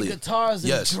grungy guitars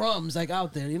and drums like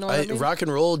out there. You know what I mean? Rock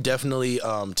and roll definitely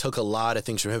took a lot of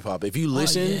things from hip hop. If you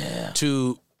listen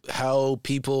to how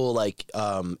people like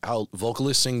how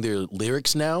vocalists sing their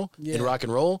lyrics now in rock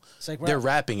and roll, like they're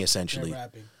rapping essentially. They're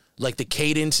rapping. Like the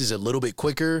cadence is a little bit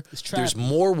quicker. There's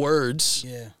more words.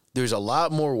 Yeah, there's a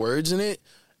lot more words in it,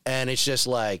 and it's just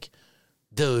like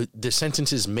the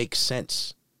sentences make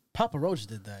sense. Papa Roach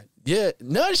did that. Yeah,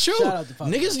 no, it's true. Shout out to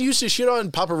Papa Niggas used to shit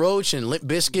on Papa Roach and Limp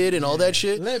Bizkit and all that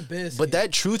shit. Limp Bizkit. But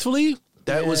that, truthfully,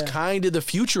 that was kind of the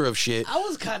future of shit. I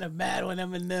was kind of mad when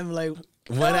Eminem, like,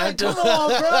 When come on,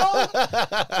 bro.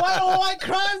 White on white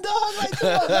crime, dog. Like,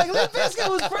 come on. Like, Limp Bizkit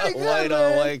was pretty good, White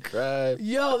man. on white crime.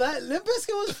 Yo, that Limp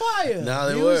Bizkit was fire. Nah,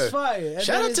 they he were. was fire. And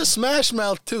Shout out to Smash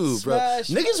Mouth too, bro.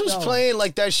 Niggas was playing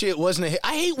like that shit wasn't a hit.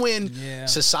 I hate when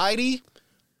society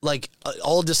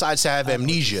all decides to have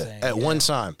amnesia at one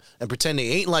time and pretend they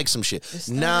ain't like some shit. It's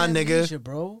nah, amnesia, nigga.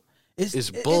 Bro.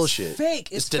 It's bullshit. It's fake.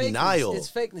 It's denial.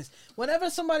 It's fakeness. Whenever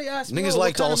somebody asks me, niggas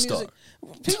liked All Star.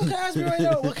 People can ask me right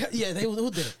now. Who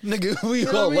did it? Nigga, we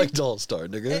all liked All Star,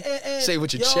 nigga. And, say it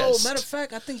with your chest. Matter of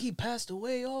fact, I think he passed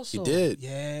away also. He did.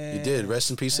 Yeah. He did.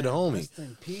 Rest in peace to the homie. Rest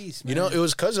in peace, man. You know, it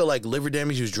was because of liver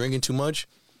damage. He was drinking too much.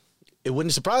 It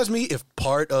wouldn't surprise me if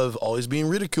part of always being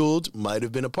ridiculed might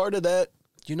have been a part of that.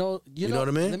 You know what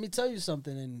I mean? Let me tell you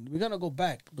something, and we're gonna go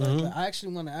back. But I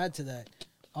actually want to add to that.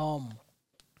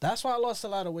 That's why I lost a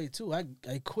lot of weight too. I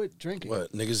quit drinking.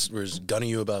 What, niggas was gunning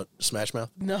you about Smash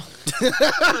Mouth? No.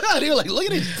 They were like, look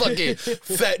at this fucking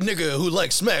fat nigga who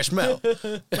likes Smash Mouth.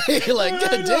 You're like,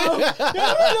 God damn.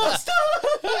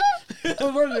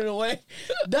 I'm running away.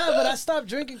 Nah, but I stopped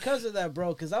drinking because of that,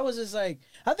 bro. Because I was just like,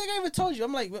 I think I even told you,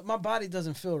 I'm like, my body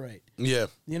doesn't feel right. Yeah.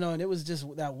 You know, and it was just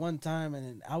that one time,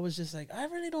 and I was just like, I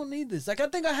really don't need this. Like, I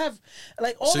think I have,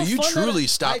 like, all the fun. So you truly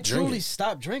stopped drinking? I truly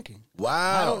stopped drinking.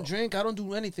 Wow. I don't drink. I don't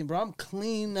do anything, bro. I'm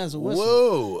clean as a whistle.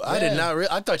 Whoa. Yeah. I did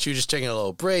not. I thought you were just taking a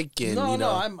little break. And, no,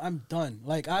 I'm done.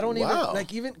 Like, I don't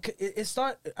even, it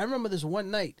started, I remember this one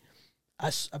night,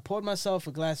 I poured myself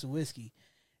a glass of whiskey,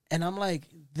 and I'm like,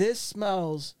 this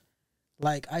smells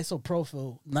like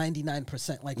isopropyl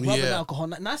 99%, like rubbing alcohol,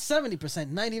 not 70%,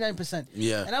 99%.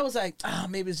 Yeah. And I was like,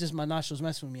 maybe it's just my nostrils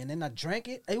messing with me. And then I drank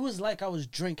it. It was like I was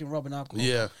drinking rubbing alcohol.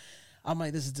 Yeah. I'm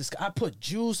like, this is disgusting. I put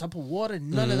juice, I put water,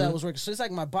 none of that was working. So it's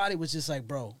like my body was just like,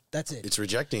 bro, that's it. It's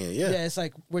rejecting it, yeah. Yeah, it's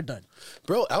like, we're done.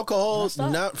 Bro, alcohol,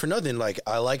 not for nothing. Like,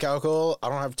 I like alcohol. I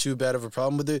don't have too bad of a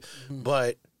problem with it.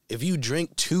 But if you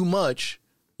drink too much,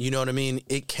 you know what I mean?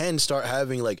 It can start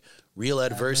having, like, real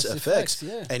adverse effects.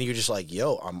 Yeah. And you're just like,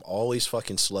 yo, I'm always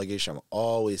fucking sluggish. I'm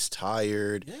always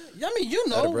tired. Yeah. I mean, you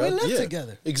know, we live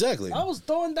together. Exactly. I was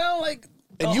throwing down, like,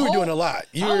 and you were doing a lot.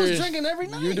 I was drinking every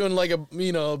night. You were doing like a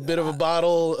bit of a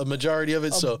bottle, a majority of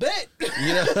it. A bit.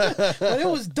 You know, when it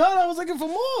was done, I was looking for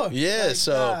more. Yeah. Like,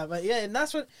 so. But yeah, and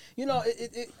that's what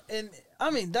and I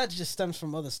mean that just stems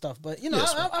from other stuff. But you know,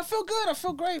 I feel good. I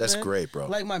feel great. That's man. great, bro.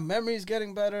 Like my memory is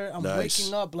getting better. I'm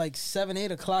waking up like 7,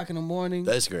 8 o'clock in the morning.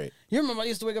 That's great. You remember I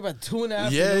used to wake up at 2 in the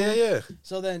afternoon. Yeah.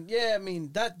 So then, I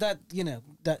mean that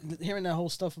hearing that whole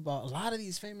stuff about a lot of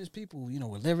these famous people, you know,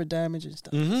 with liver damage and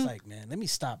stuff. It's like, man, let me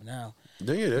stop now.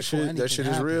 Yeah, that shit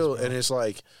is real, bro. And it's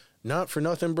like not for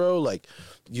nothing, bro. Like,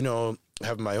 you know,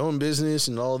 having my own business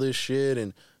and all this shit,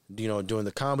 and you know, doing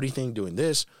the comedy thing, doing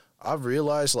this. I've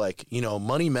realized, like, you know,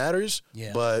 money matters,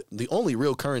 but the only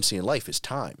real currency in life is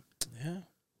time. Yeah.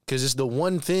 Because it's the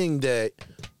one thing that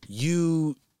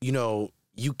you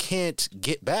can't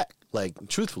get back. Like,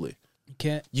 truthfully.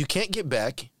 You can't get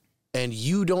back, and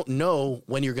you don't know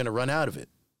when you're going to run out of it.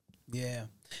 Yeah.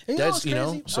 And that's,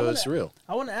 so it's real.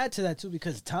 I want to add to that, too,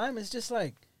 because time is just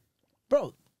like,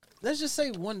 bro, let's just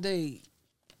say one day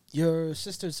your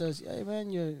sister says, hey, man,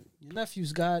 your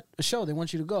nephew's got a show. They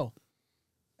want you to go.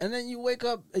 And then you wake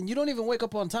up, and you don't even wake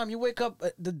up on time. You wake up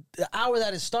at the hour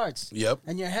that it starts. Yep.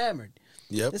 And you're hammered.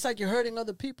 Yep. It's like you're hurting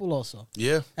other people also.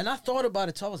 Yeah. And I thought about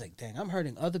it, so I was like, dang, I'm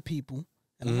hurting other people,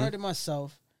 and I'm hurting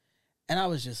myself. And I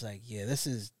was just like, yeah, this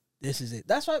is it.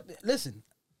 That's why, listen,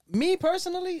 me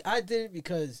personally, I did it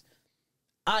because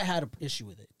I had an issue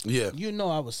with it. Yeah. You know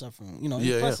I was suffering,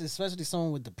 especially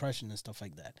someone with depression and stuff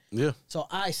like that. Yeah. So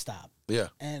I stopped. Yeah.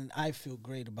 And I feel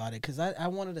great about it because I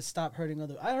wanted to stop hurting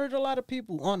I hurt a lot of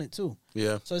people on it too.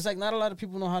 Yeah. So it's like not a lot of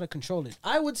people know how to control it.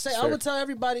 I would tell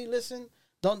everybody, listen,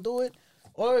 don't do it.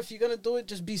 Or if you're going to do it,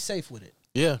 just be safe with it.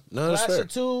 Yeah. No, that's fair. Glass or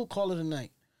two, call it a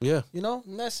night. Yeah. You know,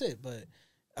 and that's it. But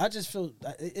I just feel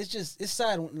it's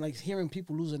sad like hearing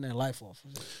people losing their life off.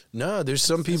 No, there's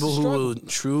some people who will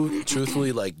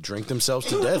truthfully like drink themselves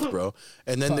to death, bro.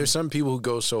 And then there's some people who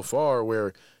go so far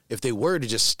where if they were to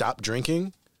just stop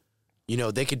drinking, you know,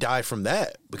 they could die from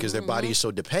that because their body is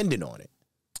so dependent on it.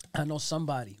 I know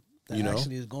somebody that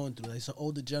actually is going through that. He's an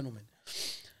older gentleman.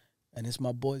 And it's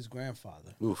my boy's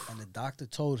grandfather. Oof. And the doctor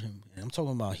told him, and I'm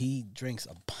talking about he drinks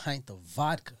a pint of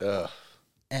vodka.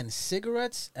 And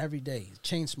cigarettes every day.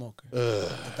 Chain smoker.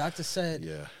 The doctor said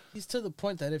he's to the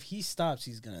point that if he stops,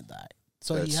 he's going to die.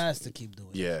 So he has to keep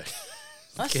doing it.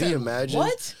 Yeah. Can you imagine?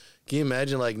 What? Can you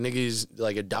imagine like niggas,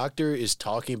 like a doctor is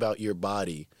talking about your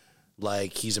body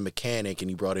like he's a mechanic and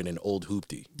he brought in an old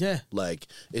hoopty. Yeah. Like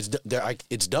it's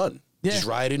done. Yeah. Just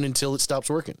ride it until it stops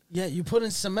working. Yeah, you put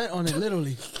in cement on it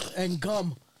literally and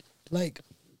gum. Like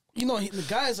You know, the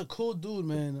guy is a cool dude,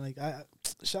 man. Like I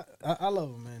love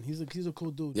him, man. He's a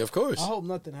cool dude. Yeah, of course. I hope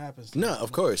nothing happens to No, him.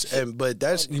 of course. But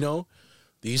that's,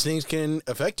 these things can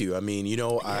affect you. I mean,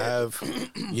 I have,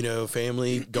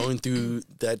 family going through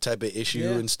that type of issue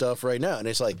and stuff right now. And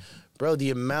it's like, bro,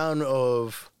 the amount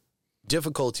of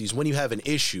difficulties when you have an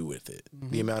issue with it,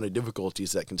 the amount of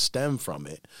difficulties that can stem from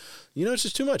it, it's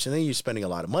just too much. And then you're spending a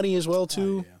lot of money as well,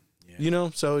 too.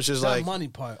 So it's just that money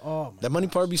part. Oh, that money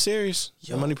part be serious.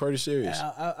 That money part is serious.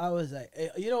 I was like,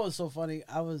 what's so funny?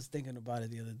 I was thinking about it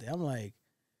the other day. I'm like,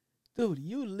 dude,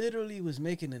 you literally was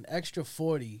making an extra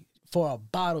 40 for a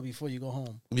bottle before you go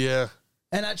home. Yeah.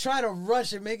 And I tried to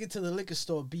rush and make it to the liquor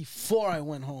store before I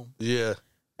went home. Yeah.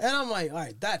 And I'm like, all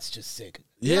right, that's just sick.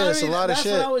 Yeah, it's a lot of shit.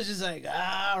 That's what I was just like,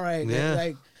 all right. Yeah.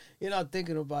 Like,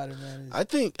 thinking about it, man. I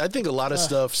think a lot of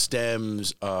stuff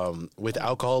stems with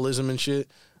alcoholism and shit.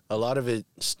 A lot of it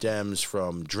stems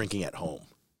from drinking at home.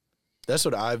 That's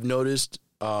what I've noticed.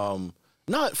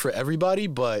 Not for everybody,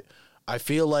 but I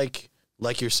feel like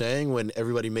you're saying, when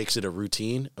everybody makes it a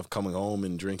routine of coming home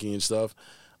and drinking and stuff,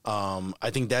 I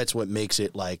think that's what makes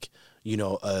it like,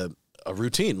 a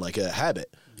routine, like a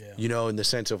habit. Yeah. In the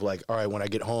sense of like, all right, when I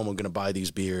get home, I'm going to buy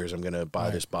these beers. I'm going to buy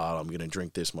this bottle. I'm going to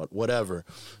drink this much, whatever.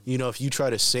 If you try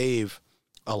to save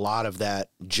a lot of that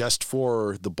just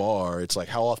for the bar, it's like,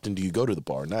 how often do you go to the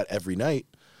bar? Not every night.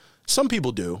 Some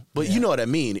people do, but you know what I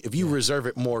mean. If you reserve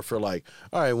it more for like,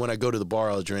 all right, when I go to the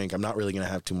bar, I'll drink. I'm not really going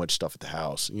to have too much stuff at the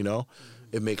house,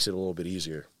 It makes it a little bit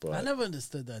easier. But I never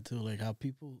understood that too, like how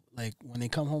people, like when they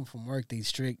come home from work,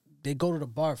 they go to the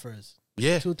bar first.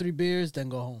 Yeah. 2 or 3 beers, then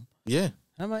go home. Yeah.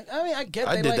 I'm like, I get.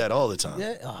 I did that all the time.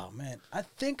 Yeah. Oh man, I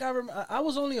think I remember. I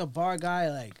was only a bar guy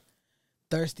like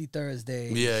Thirsty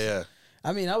Thursday. Yeah.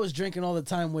 I mean, I was drinking all the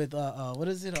time with what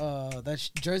is it? That's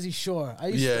Jersey Shore. I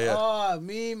used to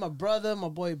me, my brother, my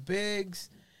boy Biggs,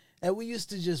 and we used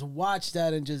to just watch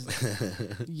that and just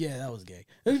that was gay.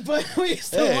 But we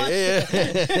used to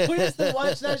watch we used to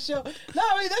watch that show. No,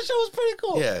 I mean that show was pretty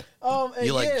cool. Yeah.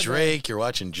 You like Drake, you're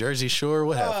watching Jersey Shore.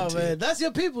 What happened to man, you? that's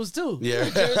your people's too.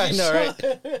 Yeah. Jersey I know,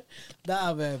 right?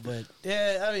 Nah, man, but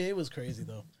yeah, I mean it was crazy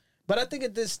though. But I think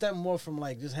it did stem more from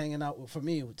like just hanging out with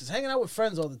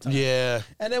friends all the time. Yeah.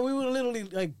 And then we were literally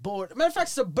like bored. Matter of fact,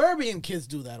 suburban kids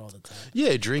do that all the time.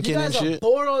 Yeah, drinking and shit. You guys are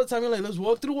bored all the time. You're like, let's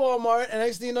walk through Walmart. And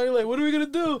next thing you know, you're like, what are we going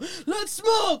to do? Let's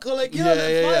smoke. Or like,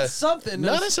 find something.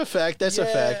 No, that's a fact. That's a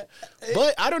fact.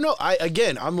 But I don't know.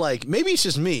 I'm like, maybe it's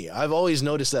just me. I've always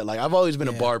noticed that. Like, I've always been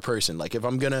a bar person. Like, if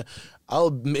I'm going to, I'll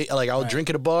drink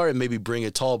at a bar and maybe bring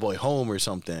a tall boy home or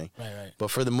something. Right. But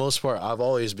for the most part, I've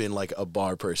always been like a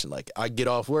bar person. Like, I get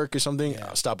off work or something,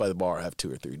 I'll stop by the bar, have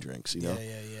 2 or 3 drinks, Yeah.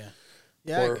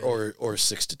 Yeah, or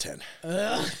 6 to 10.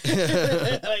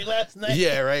 Like last night.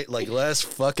 Yeah, right. Like last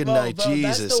fucking night.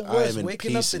 Jesus, that's the worst. I'm in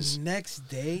Waking pieces. up the next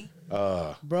day,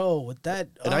 bro, with that.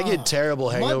 And I get terrible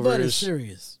hangovers. My butt is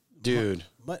serious, dude.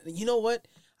 But you know what?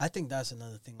 I think that's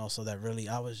another thing also that really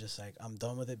I was just like, I'm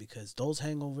done with it because those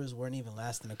hangovers weren't even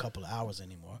lasting a couple of hours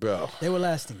anymore. Bro. They were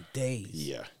lasting days.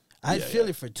 Yeah. I'd feel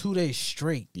it for 2 days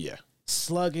straight. Yeah.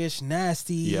 Sluggish,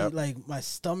 nasty. Yep. Like my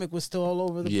stomach was still all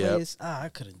over the place. I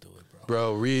couldn't do it,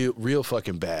 bro. Bro, real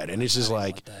fucking bad. And it's just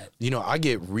like, I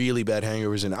get really bad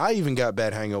hangovers, and I even got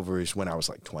bad hangovers when I was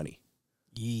like 20.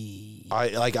 Yeah.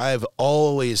 I've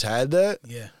always had that.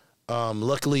 Yeah.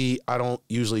 Luckily, I don't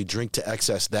usually drink to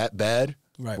excess that bad.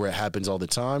 Right. Where it happens all the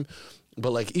time.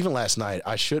 But like even last night,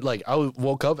 I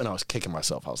woke up and I was kicking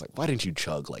myself. I was like, why didn't you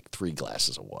chug like 3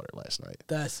 glasses of water last night?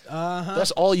 That's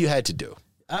all you had to do.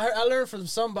 I learned from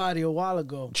somebody a while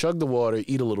ago. Chug the water,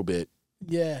 eat a little bit.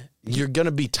 Yeah. You're going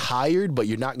to be tired, but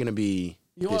you're not going to be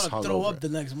You want to throw up the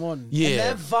next morning.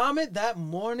 Yeah. And that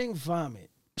morning vomit,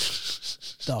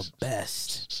 the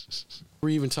best. What were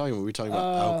you even talking about? We were talking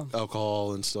about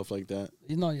alcohol and stuff like that.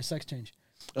 Your sex change.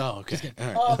 Oh, okay.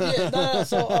 All right.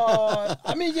 So,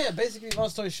 basically, long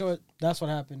story short, that's what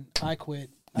happened. I quit.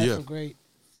 I feel great.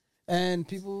 And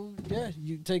people,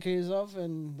 you take care of yourself,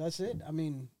 and that's it. I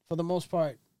mean, for the most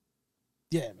part,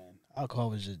 man, alcohol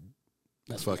was just...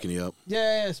 That's fucking you up.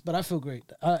 Yes, but I feel great.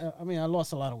 I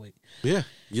lost a lot of weight. Yeah,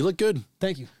 you look good.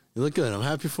 Thank you. You look good. I'm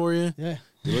happy for you. Yeah.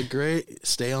 You look great.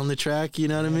 Stay on the track, you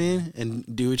know what I mean? And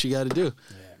do what you got to do.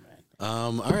 Yeah,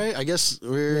 man. All right, I guess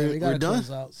we're done.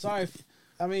 Close out. Sorry.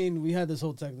 We had this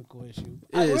whole technical issue.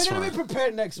 We're going to be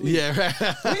prepared next week. Yeah,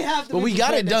 right. We have to But we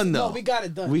got it done, though. No, we got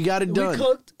it done. We got it done. We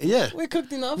cooked. Yeah. We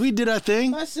cooked enough. We did our thing.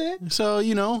 That's it. So,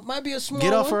 Might be a small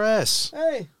get off one. our ass.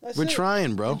 Hey, that's We're it.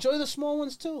 trying, bro. Enjoy the small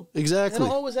ones, too. Exactly. They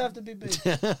don't always have to be big.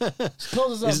 Just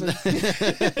close us up.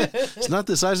 It's not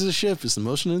the size of the ship. It's the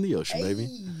motion in the ocean, baby.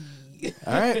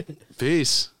 All right.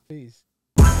 Peace. Peace.